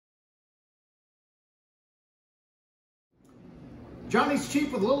Johnny's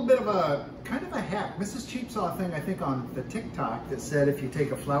Cheap with a little bit of a, kind of a hack. Mrs. Cheap saw a thing, I think, on the TikTok that said if you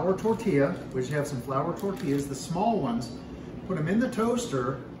take a flour tortilla, which you have some flour tortillas, the small ones, put them in the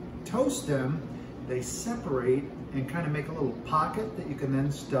toaster, toast them, they separate and kind of make a little pocket that you can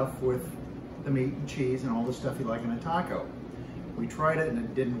then stuff with the meat and cheese and all the stuff you like in a taco. We tried it and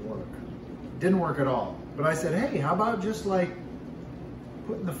it didn't work. Didn't work at all. But I said, hey, how about just like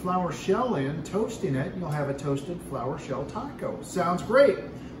putting the flour shell in, toasting it, and you'll have a toasted flour shell taco. Sounds great.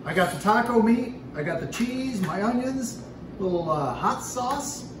 I got the taco meat, I got the cheese, my onions, a little hot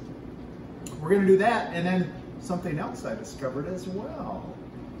sauce. We're gonna do that, and then something else I discovered as well.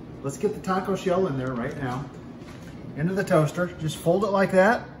 Let's get the taco shell in there right now. Into the toaster, just fold it like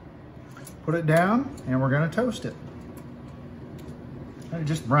that, put it down, and we're gonna toast it. And it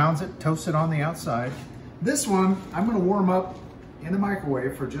just browns it, toast it on the outside. This one, I'm gonna warm up in the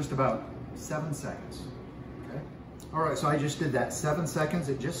microwave for just about 7 seconds, okay? All right, so I just did that 7 seconds.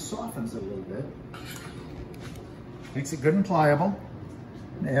 It just softens it a little bit. Makes it good and pliable.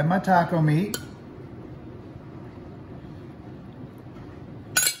 Add my taco meat.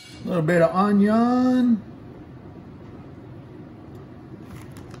 A little bit of onion.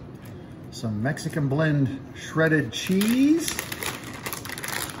 Some Mexican blend shredded cheese.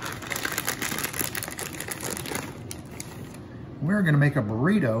 We're gonna make a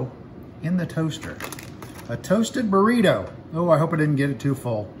burrito in the toaster. A toasted burrito. Oh, I hope I didn't get it too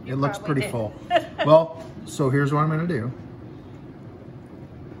full. It looks pretty full. Well, so here's what I'm gonna do.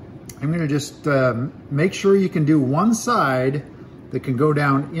 I'm gonna just make sure you can do one side that can go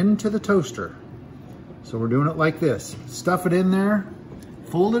down into the toaster. So we're doing it like this. Stuff it in there,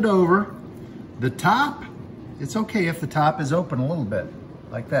 fold it over. The top, it's okay if the top is open a little bit,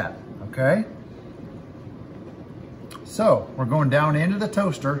 like that, okay? So we're going down into the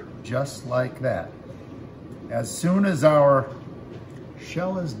toaster just like that. As soon as our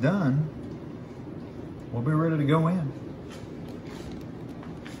shell is done, we'll be ready to go in.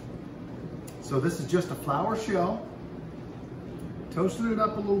 So this is just a flour shell. Toasted it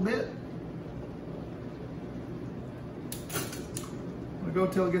up a little bit. I'm gonna go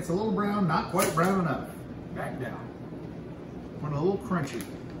till it gets a little brown, not quite brown enough. Back down. Want a little crunchy.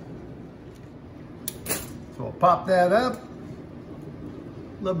 So we'll pop that up.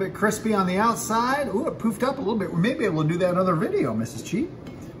 A little bit crispy on the outside. Ooh, it poofed up a little bit. We may be able to do that in another video, Mrs. Cheap.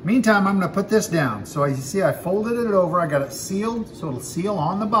 Meantime, I'm gonna put this down. So you see I folded it over. I got it sealed, so it'll seal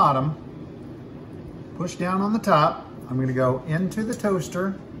on the bottom. Push down on the top. I'm gonna go into the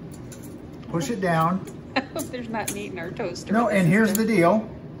toaster, push it down. I hope there's not meat in our toaster. No, and here's the deal.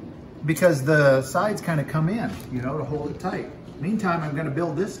 Because the sides kind of come in, you know, to hold it tight. Meantime, I'm gonna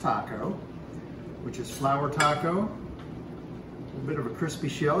build this taco, which is flour taco. A little bit of a crispy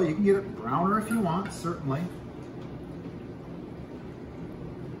shell. You can get it browner if you want, certainly.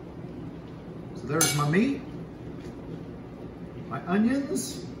 So there's my meat, my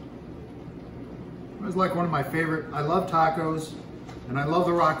onions. It was like one of my favorite, I love tacos, and I love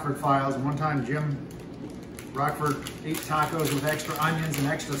the Rockford Files. And one time Jim Rockford ate tacos with extra onions and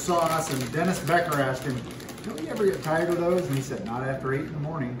extra sauce, and Dennis Becker asked him, don't you ever get tired of those? And he said, not after 8 in the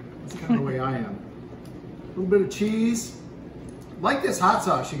morning. That's kind of the way I am. A little bit of cheese. Like this hot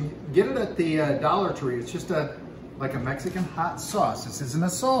sauce, you can get it at the Dollar Tree. It's just like a Mexican hot sauce. This isn't a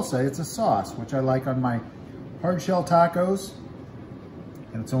salsa, it's a sauce, which I like on my hard shell tacos.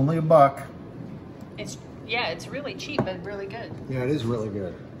 And it's only $1. Yeah, it's really cheap, but really good. Yeah, it is really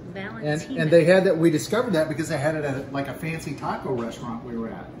good. Valentina. And they had that, we discovered that because they had it at like a fancy taco restaurant we were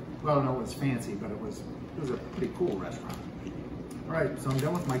at. Well, no, it was fancy, but it was a pretty cool restaurant. All right, so I'm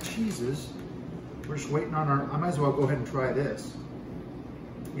done with my cheeses. We're just waiting on our, I might as well go ahead and try this.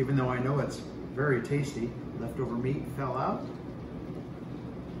 Even though I know it's very tasty. Leftover meat fell out.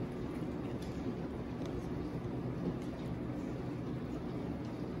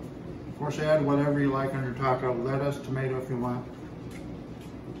 Of course, add whatever you like on your taco. Lettuce, tomato if you want.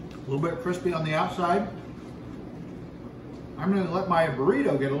 A little bit crispy on the outside. I'm gonna let my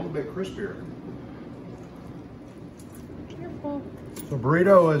burrito get a little bit crispier. Careful. So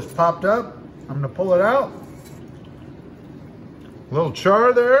burrito is popped up. I'm gonna pull it out. A little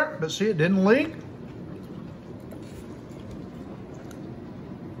char there, but see it didn't leak.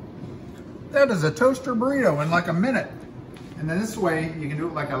 That is a toaster burrito in like a minute. And then this way, you can do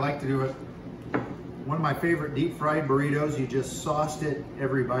it like I like to do it. One of my favorite deep fried burritos, you just sauced it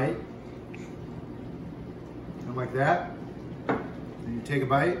every bite. And like that. And you take a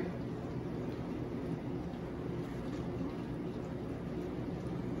bite.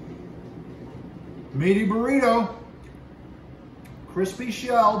 Meaty burrito. Crispy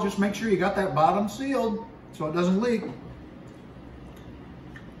shell. Just make sure you got that bottom sealed so it doesn't leak.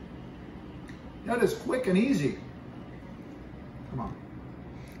 That is quick and easy. Come on.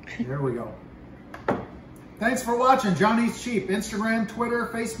 There we go. Thanks for watching John Eats Cheap. Instagram, Twitter,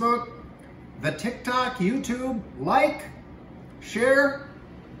 Facebook, the TikTok, YouTube. Like, share.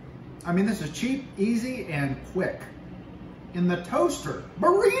 I mean, this is cheap, easy, and quick. In the toaster.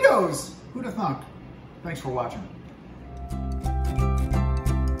 Burritos! Who'd have thunk? Thanks for watching.